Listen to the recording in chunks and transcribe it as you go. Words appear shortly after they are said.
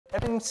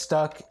Getting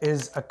stuck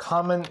is a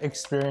common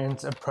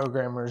experience of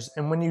programmers,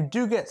 and when you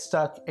do get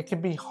stuck, it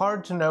can be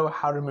hard to know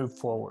how to move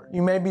forward.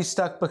 You may be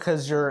stuck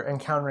because you're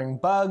encountering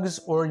bugs,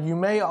 or you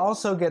may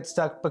also get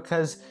stuck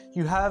because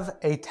you have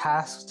a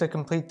task to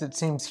complete that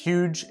seems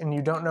huge and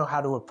you don't know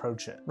how to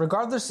approach it.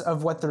 Regardless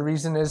of what the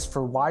reason is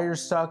for why you're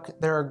stuck,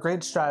 there are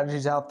great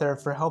strategies out there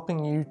for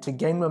helping you to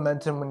gain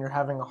momentum when you're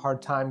having a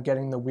hard time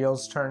getting the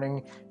wheels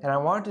turning, and I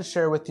wanted to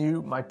share with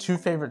you my 2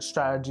 favorite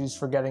strategies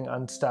for getting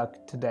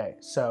unstuck today.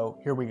 So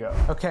here we go.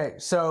 Okay,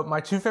 so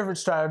my 2 favorite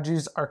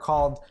strategies are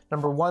called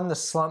number 1, the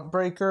Slump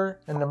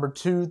Breaker, and number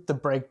 2, the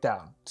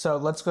Breakdown. So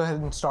let's go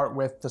ahead and start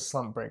with the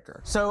Slump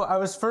Breaker. So I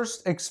was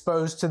first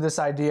exposed to this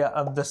idea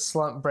of the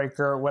Slump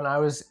Breaker when I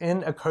was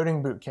in a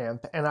coding boot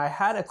camp, and I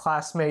had a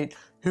classmate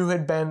who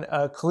had been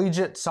a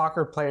collegiate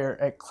soccer player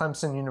at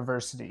Clemson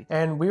University.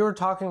 And we were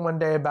talking one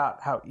day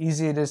about how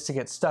easy it is to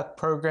get stuck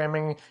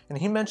programming, and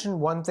he mentioned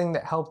one thing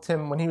that helped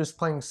him when he was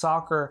playing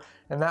soccer,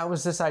 and that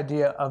was this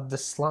idea of the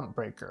Slump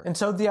Breaker. And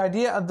so the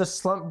idea of the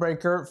Slump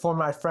Breaker for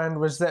my friend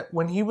was that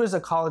when he was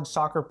a college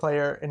soccer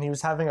player and he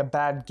was having a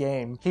bad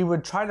game, he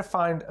would try to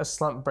find a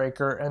slump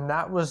breaker, and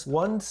that was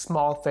one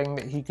small thing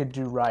that he could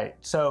do right.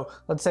 So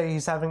let's say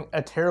he's having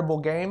a terrible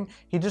game,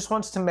 he just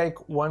wants to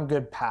make one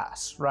good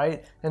pass,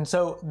 right? And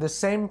so the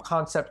same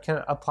concept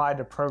can apply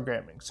to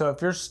programming. So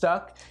if you're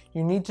stuck,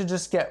 you need to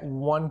just get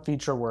one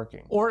feature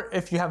working. Or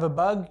if you have a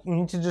bug, you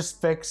need to just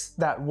fix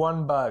that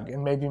one bug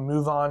and maybe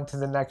move on to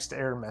the next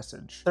error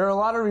message. There are a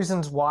lot of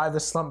reasons why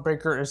the Slump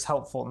Breaker is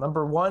helpful.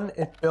 Number 1,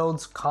 it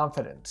builds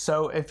confidence.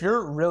 So if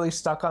you're really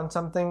stuck on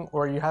something,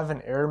 or you have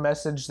an error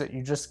message that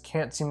you just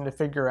can't seem to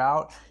figure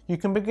out, you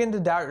can begin to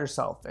doubt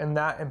yourself, and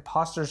that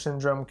imposter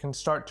syndrome can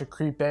start to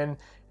creep in,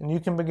 and you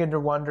can begin to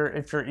wonder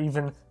if you're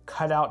even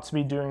cut out to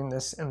be doing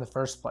this in the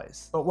first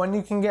place. But when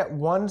you can get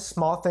one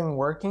small thing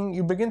working,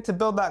 you begin to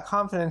build that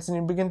confidence and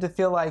you begin to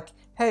feel like,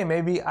 hey,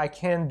 maybe I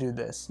can do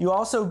this. You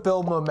also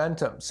build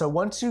momentum. So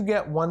once you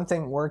get one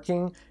thing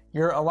working,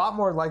 you're a lot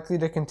more likely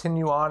to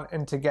continue on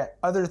and to get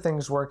other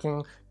things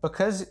working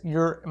because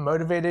you're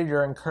motivated,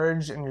 you're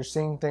encouraged, and you're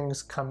seeing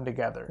things come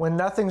together. When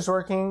nothing's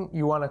working,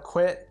 you want to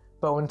quit.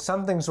 But when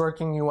something's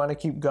working, you want to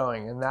keep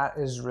going, and that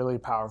is really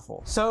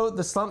powerful. So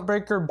the Slump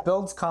Breaker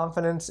builds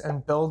confidence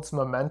and builds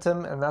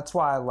momentum, and that's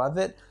why I love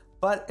it.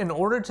 But in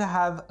order to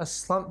have a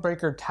Slump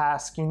Breaker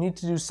task, you need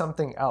to do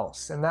something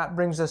else, and that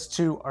brings us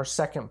to our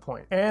second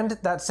point. And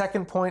that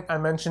second point I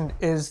mentioned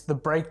is the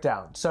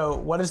breakdown. So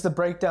what is the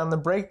breakdown? The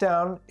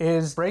breakdown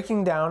is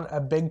breaking down a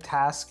big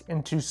task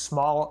into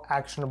small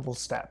actionable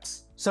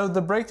steps. So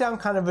the breakdown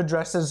kind of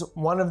addresses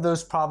one of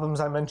those problems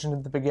I mentioned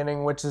at the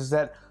beginning, which is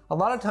that a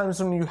lot of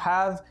times when you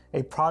have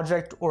a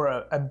project or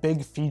a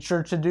big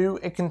feature to do,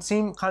 it can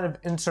seem kind of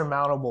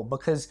insurmountable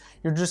because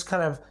you're just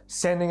kind of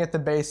standing at the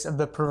base of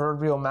the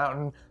proverbial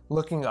mountain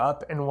looking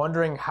up and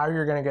wondering how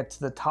you're going to get to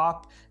the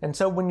top. And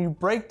so when you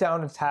break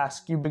down a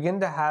task, you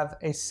begin to have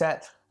a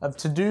set of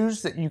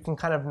to-dos that you can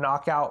kind of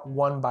knock out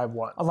one by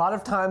one. A lot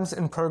of times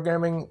in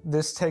programming,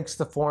 this takes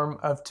the form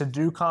of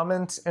to-do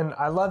comments, and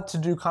I love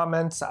to-do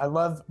comments. I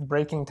love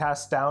breaking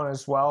tasks down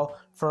as well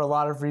for a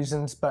lot of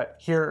reasons, but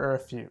here are a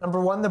few.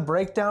 Number 1, the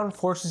breakdown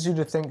forces you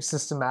to think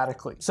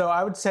systematically. So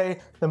I would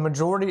say the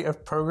majority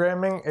of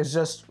programming is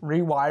just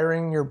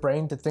rewiring your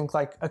brain to think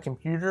like a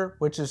computer,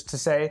 which is to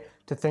say,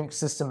 to think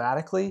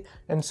systematically.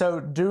 And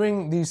so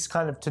doing these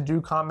kind of to-do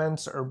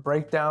comments or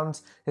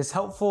breakdowns is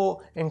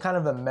helpful in kind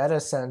of a meta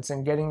sense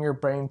and getting your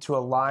brain to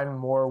align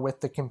more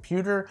with the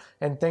computer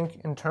and think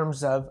in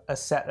terms of a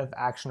set of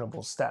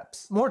actionable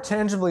steps. More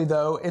tangibly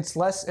though, it's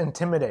less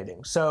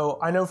intimidating. So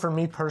I know for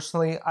me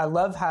personally, I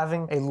love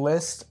having a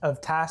list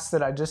of tasks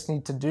that I just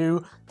need to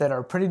do that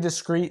are pretty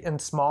discrete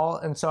and small,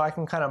 and so I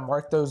can kind of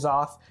mark those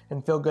off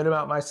and feel good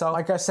about myself.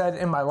 Like I said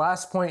in my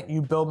last point,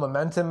 you build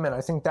momentum, and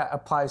I think that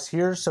applies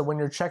here. So when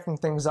you're checking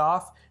things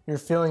off, you're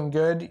feeling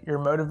good, you're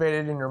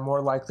motivated, and you're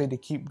more likely to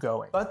keep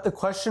going. But the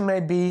question may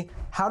be,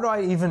 how do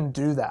I even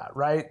do that,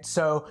 right?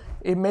 So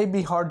it may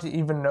be hard to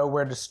even know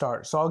where to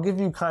start. So I'll give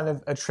you kind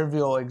of a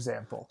trivial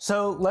example.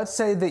 So let's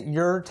say that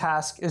your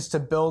task is to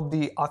build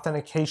the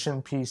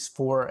authentication piece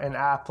for an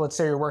app. Let's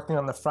say you're working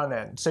on the front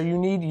end. So you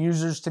need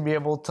users to be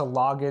able to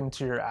log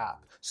into your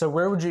app. So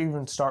where would you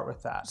even start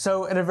with that?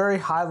 So at a very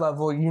high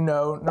level, you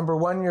know, number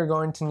 1, you're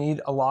going to need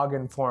a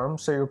login form.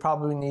 So you'll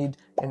probably need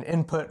an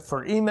input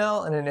for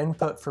email and an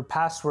input for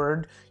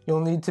password.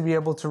 You'll need to be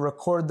able to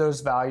record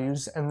those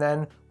values. And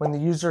then when the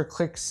user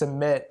clicks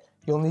submit,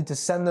 you'll need to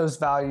send those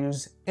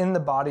values in the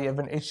body of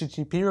an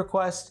HTTP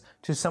request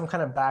to some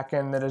kind of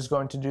backend that is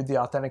going to do the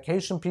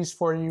authentication piece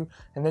for you.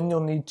 And then you'll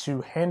need to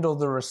handle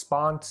the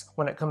response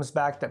when it comes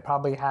back that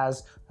probably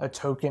has a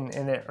token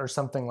in it or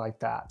something like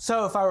that.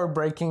 So if I were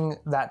breaking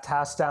that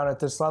task down at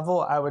this level,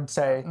 I would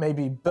say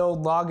maybe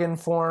build login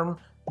form,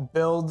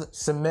 build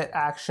submit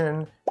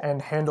action,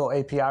 and handle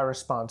API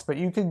response. But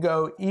you could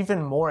go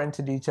even more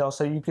into detail.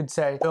 So you could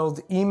say build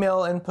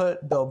email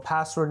input, build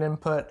password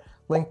input,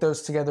 link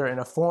those together in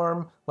a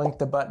form, link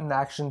the button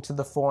action to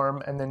the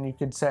form, and then you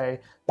could say,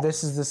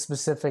 this is the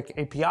specific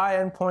API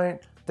endpoint,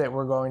 that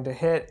we're going to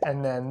hit,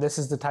 and then this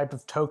is the type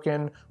of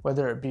token,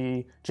 whether it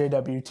be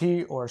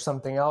JWT or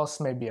something else,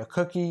 maybe a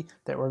cookie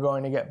that we're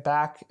going to get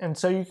back. And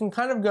so you can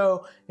kind of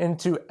go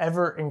into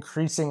ever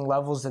increasing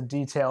levels of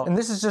detail. And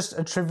this is just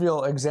a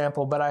trivial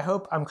example, but I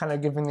hope I'm kind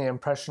of giving the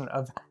impression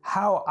of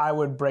how I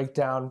would break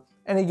down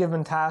any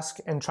given task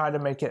and try to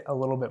make it a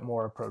little bit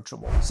more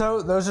approachable.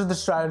 So those are the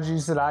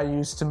strategies that I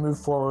use to move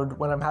forward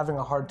when I'm having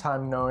a hard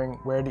time knowing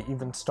where to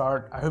even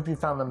start. I hope you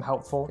found them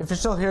helpful. If you're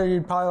still here,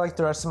 you'd probably like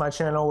the rest of my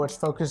channel, which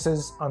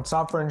focuses on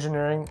software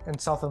engineering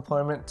and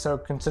self-employment, so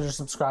consider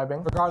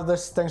subscribing.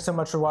 Regardless, thanks so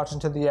much for watching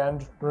to the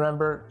end.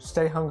 Remember,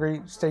 stay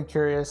hungry, stay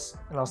curious,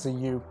 and I'll see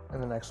you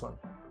in the next one.